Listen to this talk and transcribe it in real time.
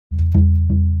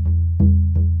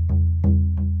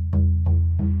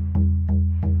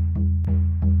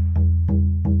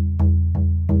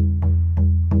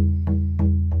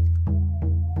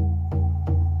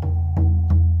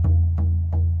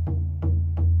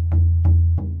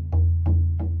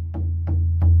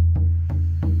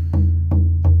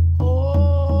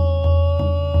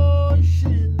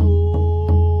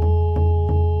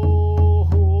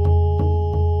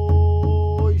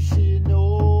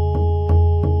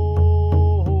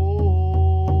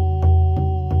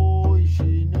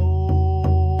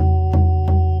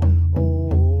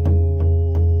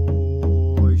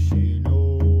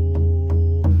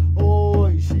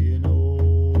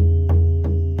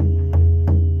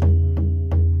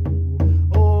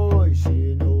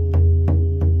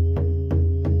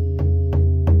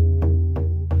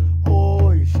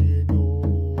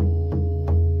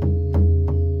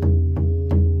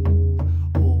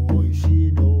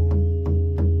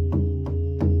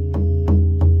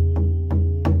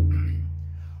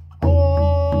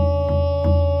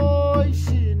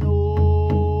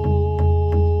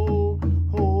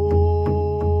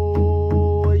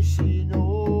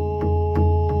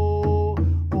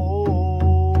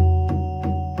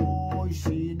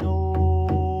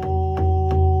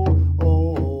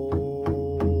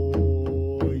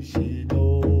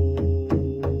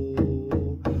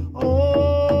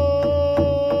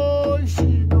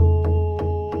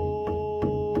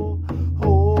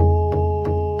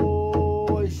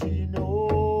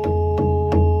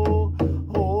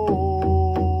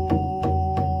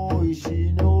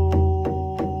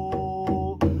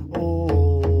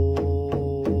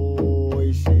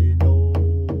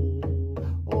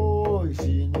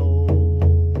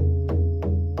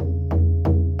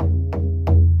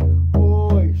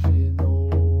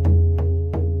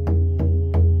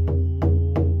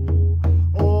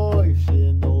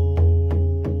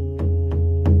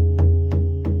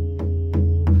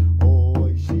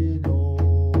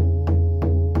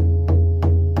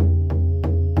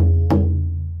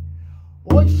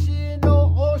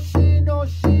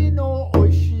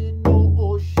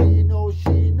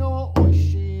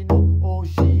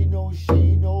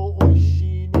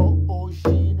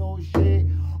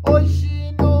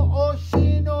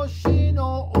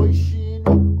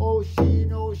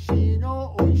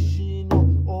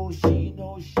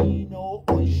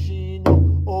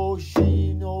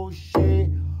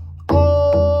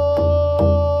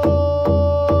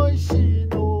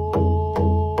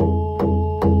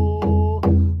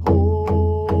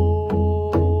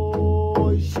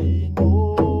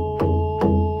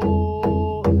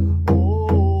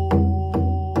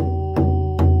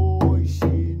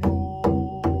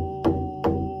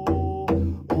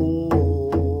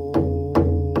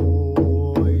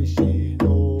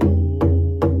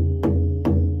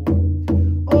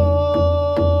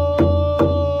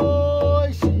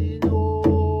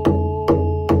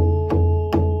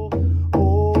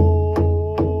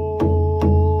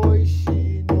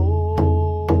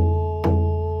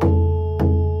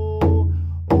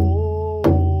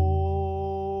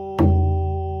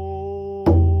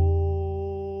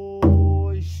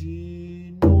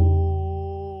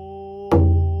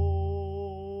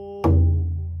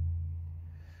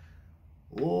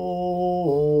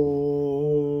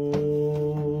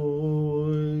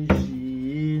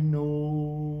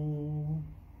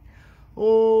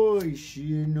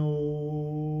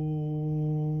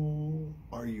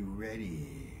Are you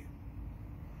ready?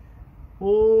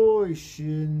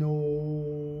 Oishino,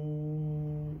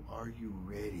 are you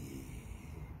ready?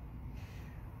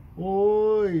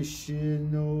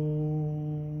 Oishino,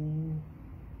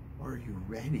 are you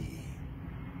ready?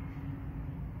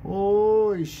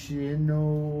 Oishino,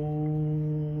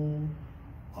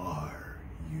 are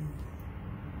you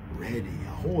ready?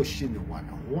 Aho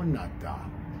shinawana honata.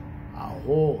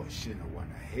 Aho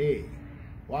shinawana hey.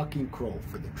 Walking Crow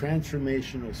for the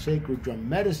Transformational Sacred Drum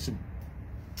Medicine,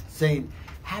 saying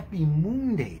Happy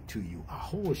Moonday to you.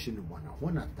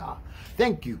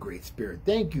 Thank you, Great Spirit.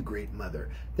 Thank you, Great Mother.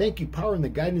 Thank you, power and the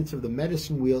guidance of the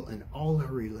medicine wheel and all our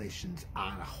relations.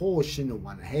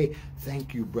 Hey,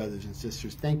 thank you, brothers and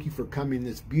sisters. Thank you for coming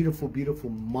this beautiful, beautiful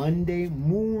Monday,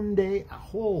 Moonday.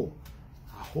 Aho,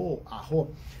 aho, aho.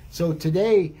 So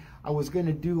today I was going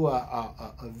to do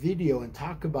a video and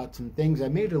talk about some things. I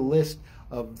made a list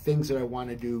of things that I want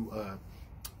to do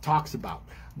talks about,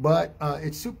 but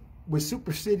was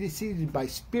superseded by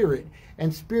Spirit,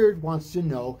 and Spirit wants to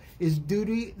know, is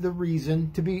duty the reason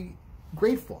to be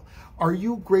grateful? Are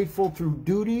you grateful through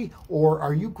duty, or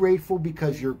are you grateful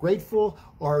because you're grateful,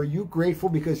 or are you grateful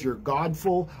because you're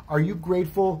godful? Are you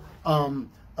grateful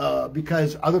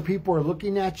because other people are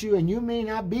looking at you and you may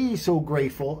not be so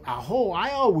grateful? Aho, I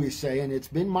always say, and it's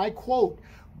been my quote,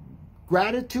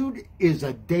 gratitude is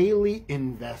a daily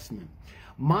investment.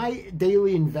 My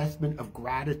daily investment of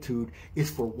gratitude is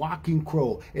for Walking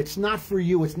Crow. It's not for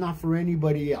you. It's not for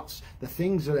anybody else. The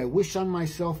things that I wish on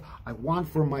myself, I want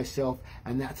for myself,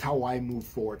 and that's how I move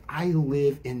forward. I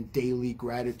live in daily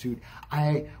gratitude.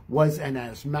 I was an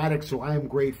asthmatic, so I am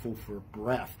grateful for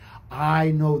breath.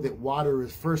 I know that water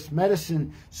is first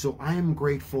medicine, so I am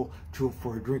grateful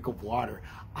for a drink of water.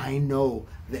 I know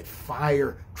that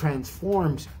fire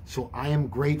transforms, so I am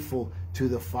grateful to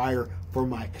the fire for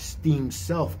my esteemed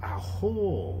self.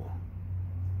 Aho.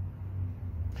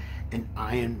 And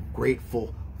I am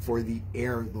grateful for the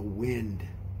air, the wind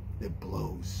that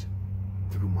blows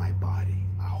through my body.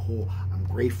 Aho. I'm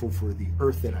grateful for the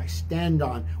earth that I stand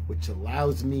on, which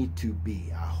allows me to be.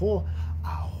 Aho.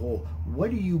 Aho.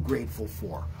 What are you grateful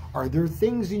for? Are there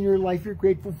things in your life you're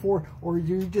grateful for, or are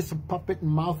you just a puppet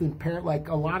and mouth and parrot like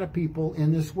a lot of people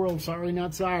in this world? Sorry,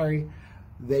 not sorry.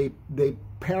 They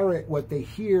parrot what they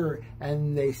hear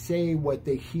and they say what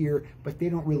they hear, but they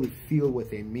don't really feel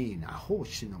what they mean.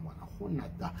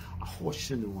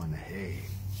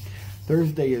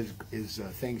 Thursday is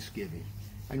Thanksgiving.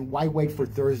 And why wait for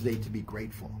Thursday to be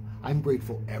grateful? I'm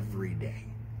grateful every day.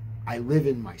 I live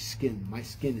in my skin. My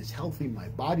skin is healthy. My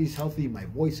body's healthy. My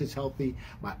voice is healthy.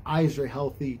 My eyes are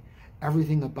healthy.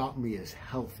 Everything about me is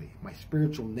healthy. My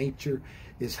spiritual nature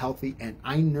is healthy, and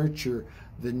I nurture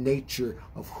the nature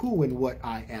of who and what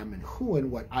I am and who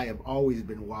and what I have always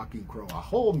been. Walking Crow.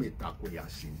 Aho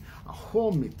mitakwayasin.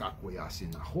 Aho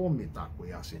mitakwayasin. Aho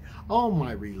mitakwayasin. All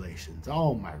my relations.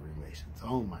 All my relations.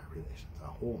 All my relations.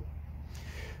 Aho.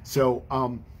 So,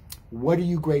 what are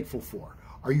you grateful for?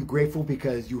 Are you grateful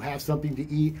because you have something to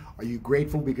eat? Are you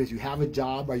grateful because you have a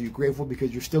job? Are you grateful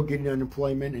because you're still getting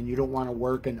unemployment and you don't want to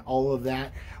work and all of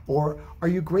that? Or are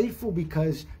you grateful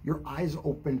because your eyes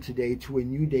open today to a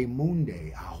new day,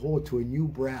 Moonday, aho, to a new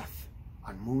breath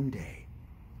on Moonday,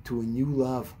 to a new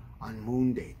love on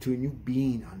Moonday, to a new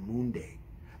being on Moonday?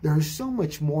 There is so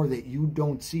much more that you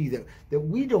don't see, that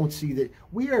we don't see, that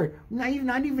we are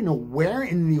not even aware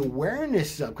in the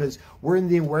awareness of, because we're in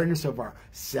the awareness of our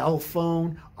cell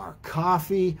phone, our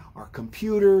coffee, our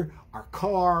computer, our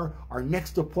car, our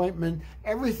next appointment,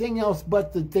 everything else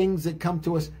but the things that come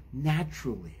to us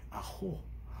naturally. Aho.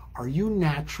 Are you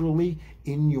naturally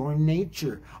in your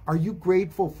nature? Are you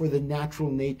grateful for the natural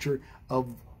nature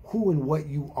of who and what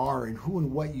you are and who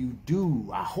and what you do?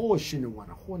 Aho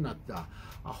shinawana honata.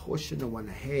 Aho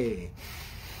shinawana hey.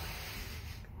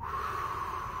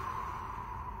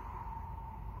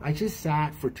 I just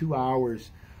sat for 2 hours,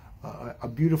 a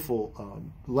beautiful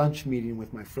lunch meeting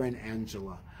with my friend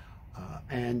Angela,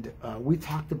 and we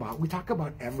talk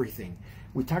about everything.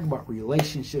 We talk about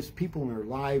relationships, people in our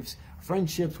lives,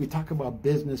 friendships. We talk about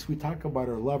business. We talk about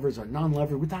our lovers, our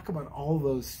non-lovers. We talk about all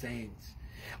those things,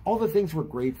 all the things we're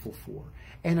grateful for.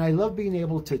 And I love being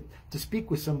able to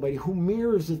speak with somebody who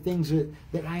mirrors the things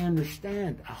that I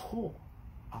understand. Aho,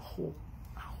 aho,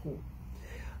 aho.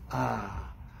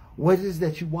 What is it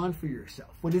that you want for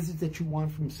yourself? What is it that you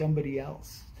want from somebody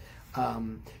else?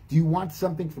 Do you want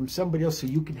something from somebody else so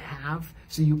you can have,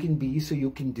 so you can be, so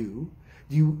you can do?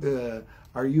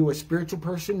 Are you a spiritual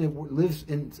person that lives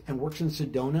in and works in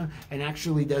Sedona and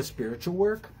actually does spiritual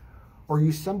work? Or are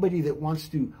you somebody that wants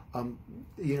to,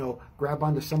 grab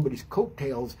onto somebody's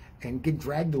coattails and get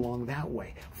dragged along that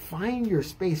way? Find your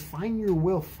space, find your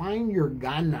will, find your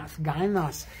ganas.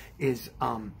 Ganas is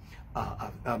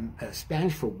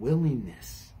Spanish for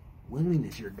willingness.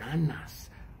 Willingness, your ganas.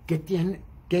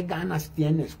 ¿Qué ganas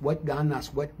tienes? What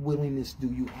ganas, what willingness do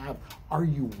you have? Are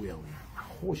you willing?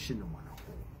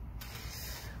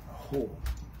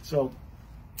 So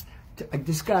I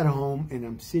just got home and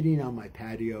I'm sitting on my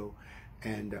patio,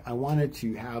 and I wanted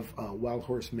to have Wild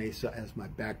Horse Mesa as my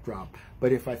backdrop.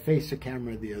 But if I face the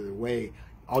camera the other way,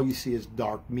 all you see is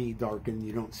dark, and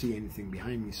you don't see anything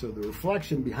behind me. So the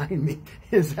reflection behind me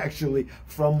is actually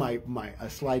from my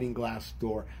sliding glass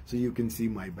door, so you can see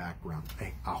my background.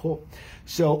 Hey, aho.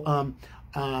 So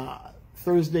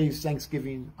Thursday's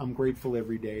Thanksgiving. I'm grateful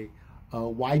every day.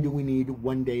 Why do we need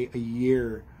one day a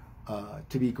year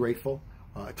to be grateful?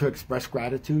 To express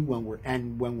gratitude when we're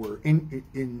in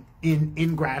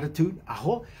gratitude.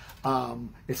 Aho.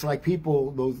 It's like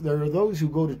people. There are those who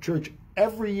go to church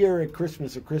every year at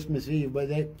Christmas or Christmas Eve, but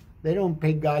they don't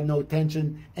pay God no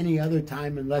attention any other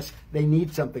time unless they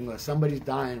need something, unless somebody's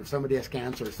dying or somebody has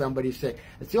cancer or somebody's sick.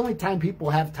 It's the only time people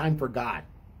have time for God,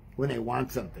 when they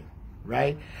want something,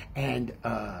 right? And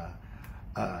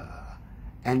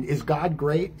is God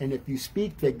great? And if you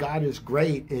speak that God is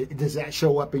great, does that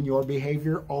show up in your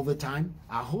behavior all the time?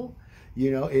 Aho.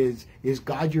 Is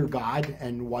God your God?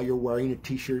 And while you're wearing a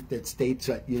T-shirt that states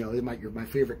that, you're my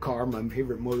favorite car, my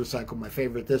favorite motorcycle, my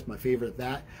favorite this, my favorite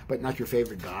that, but not your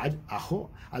favorite God? Aho.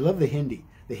 I love the Hindi.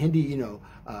 The Hindi,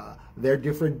 they're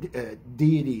different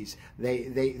deities.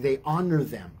 They honor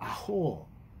them. Aho.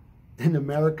 In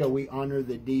America, we honor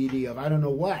the deity of I don't know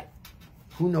what.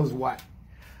 Who knows what?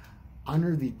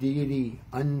 Honor the deity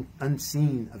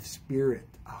unseen of spirit.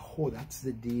 Aho, that's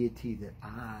the deity that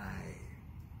I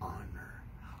honor.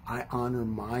 I honor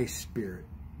my spirit,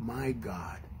 my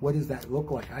God. What does that look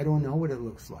like? I don't know what it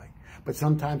looks like. But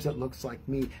sometimes it looks like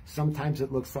me. Sometimes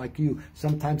it looks like you.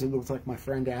 Sometimes it looks like my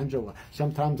friend Angela.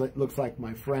 Sometimes it looks like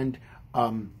my friend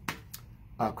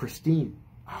Christine.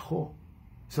 Aho.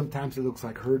 Sometimes it looks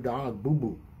like her dog, Boo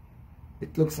Boo.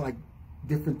 It looks like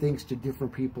different things to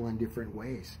different people in different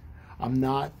ways. I'm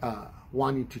not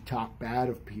wanting to talk bad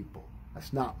of people.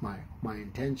 That's not my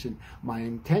intention. My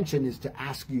intention is to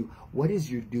ask you, what is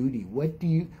your duty? What do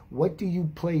you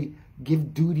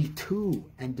give duty to?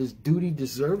 And does duty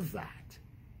deserve that?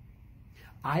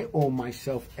 I owe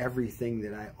myself everything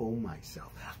that I owe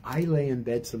myself. I lay in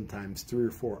bed sometimes 3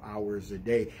 or 4 hours a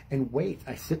day and wait.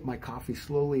 I sip my coffee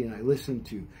slowly and I listen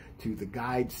to the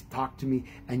guides talk to me,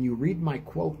 and you read my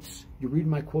quotes. You read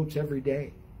my quotes every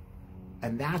day.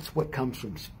 And that's what comes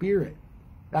from spirit.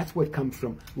 That's what comes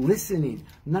from listening,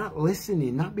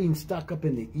 not being stuck up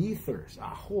in the ethers.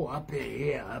 Oh, up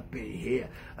in here.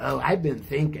 Oh, I've been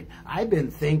thinking.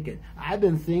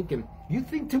 You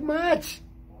think too much.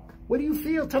 What do you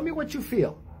feel? Tell me what you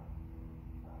feel.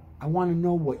 I want to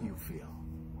know what you feel.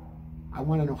 I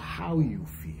want to know how you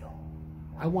feel.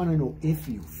 I want to know if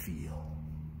you feel.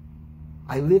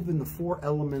 I live in the 4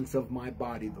 elements of my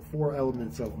body, the 4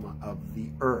 elements of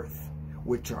the earth,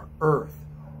 which are earth,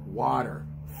 water,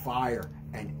 fire,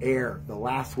 and air. The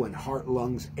last one, heart,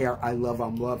 lungs, air. I love,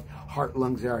 I'm loved. Heart,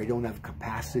 lungs, air. I don't have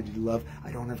capacity to love.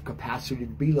 I don't have capacity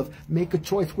to be loved. Make a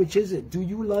choice. Which is it? Do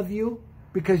you love you?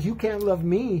 Because you can't love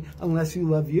me unless you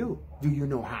love you. Do you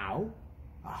know how?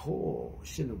 Aho,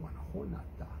 shinawana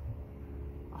honata.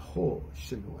 Aho,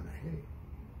 shinawana hey.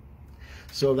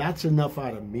 So that's enough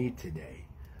out of me today.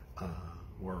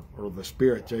 Or the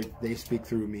spirits, they speak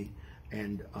through me.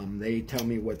 And they tell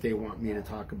me what they want me to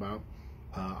talk about.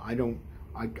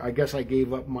 I guess I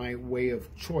gave up my way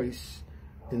of choice.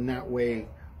 In that way,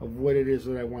 of what it is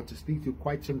that I want to speak to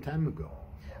quite some time ago.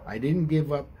 I didn't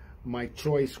give up my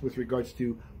choice with regards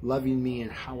to loving me and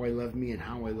how I love me and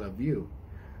how I love you.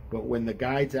 But when the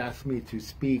guides ask me to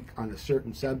speak on a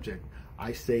certain subject,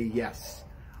 I say yes.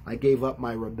 I gave up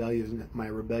my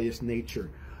rebellious nature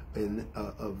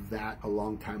of that a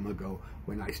long time ago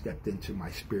when I stepped into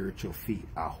my spiritual feet.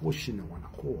 I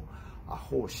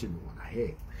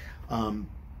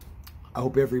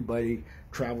hope everybody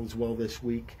travels well this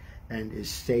week and is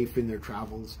safe in their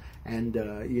travels, and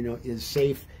is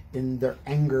safe in their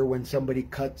anger when somebody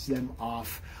cuts them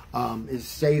off, is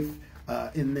safe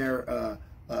in their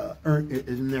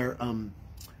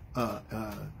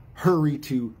hurry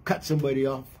to cut somebody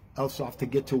else off to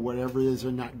get to whatever it is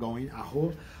they're not going.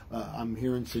 I'm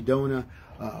here in Sedona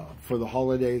for the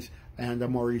holidays, and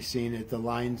I'm already seeing it. The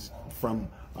lines from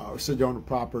Sedona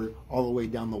proper all the way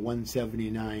down the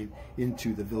 179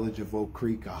 into the village of Oak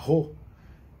Creek.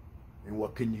 And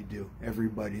what can you do?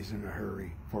 Everybody's in a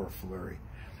hurry for a flurry.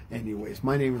 Anyways,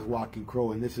 my name is Walking Crow,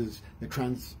 and this is the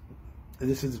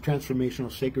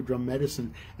Transformational Sacred Drum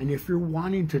Medicine. And if you're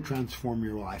wanting to transform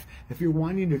your life, if you're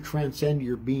wanting to transcend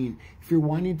your being, if you're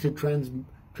wanting to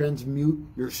transmute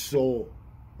your soul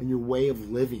and your way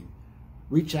of living,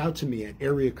 reach out to me at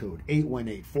area code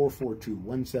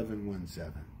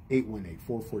 818-442-1717,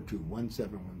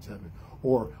 818-442-1717,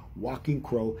 or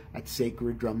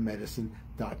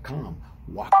walkingcrow@sacreddrummedicine.com,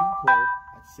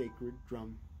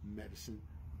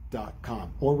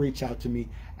 walkingcrow@sacreddrummedicine.com, or reach out to me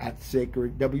at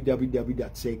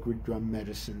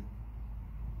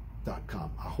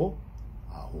www.sacreddrummedicine.com. Aho.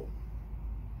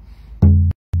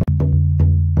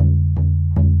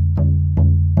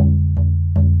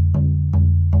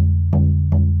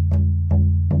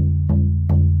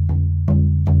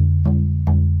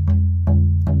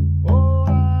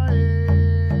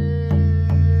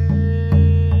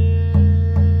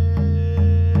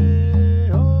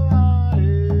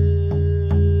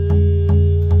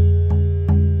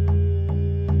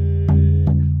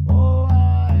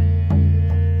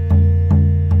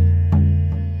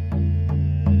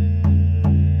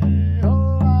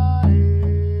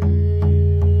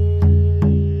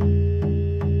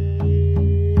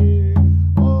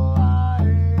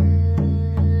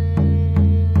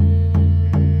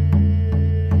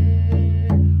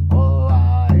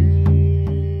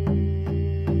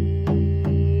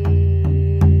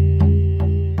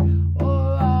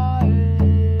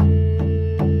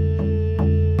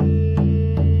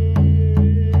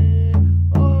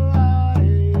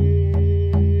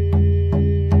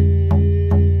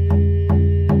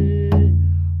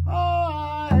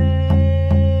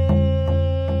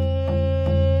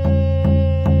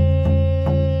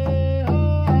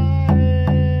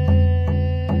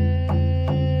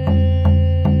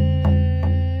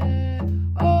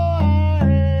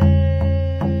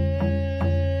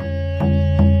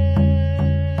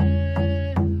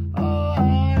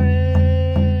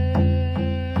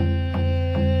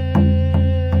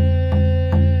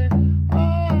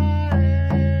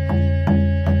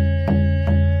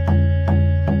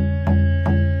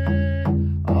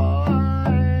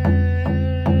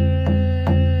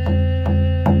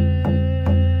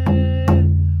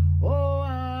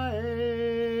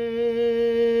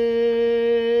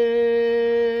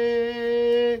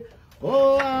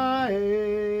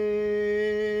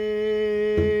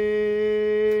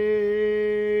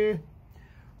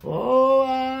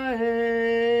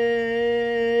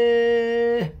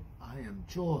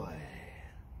 Joy.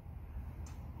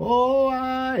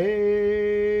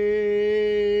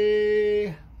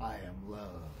 I am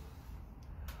love.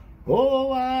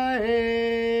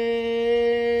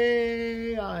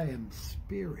 I am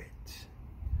spirit.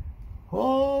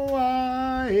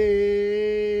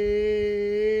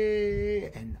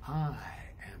 And I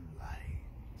am light.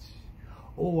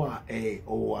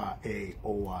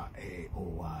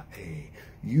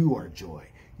 You are joy.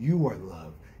 You are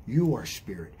love. You are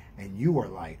spirit. And you are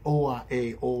light. We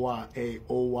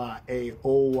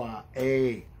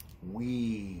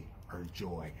are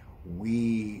joy.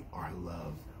 We are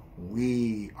love.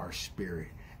 We are spirit.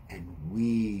 And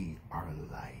we are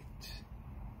light.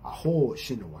 Aho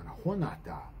shinawana.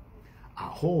 Honata.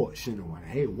 Aho shinawana.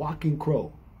 Hey, Walking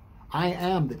Crow. I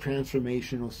am the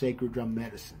transformational sacred drum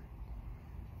medicine.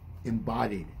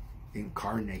 Embodied,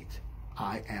 incarnate.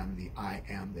 I am the I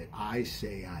am that I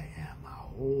say I am.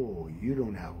 Oh, you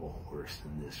don't have a horse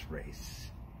in this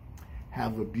race.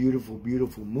 Have a beautiful,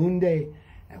 beautiful Moonday,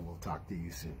 and we'll talk to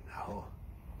you soon. Oh.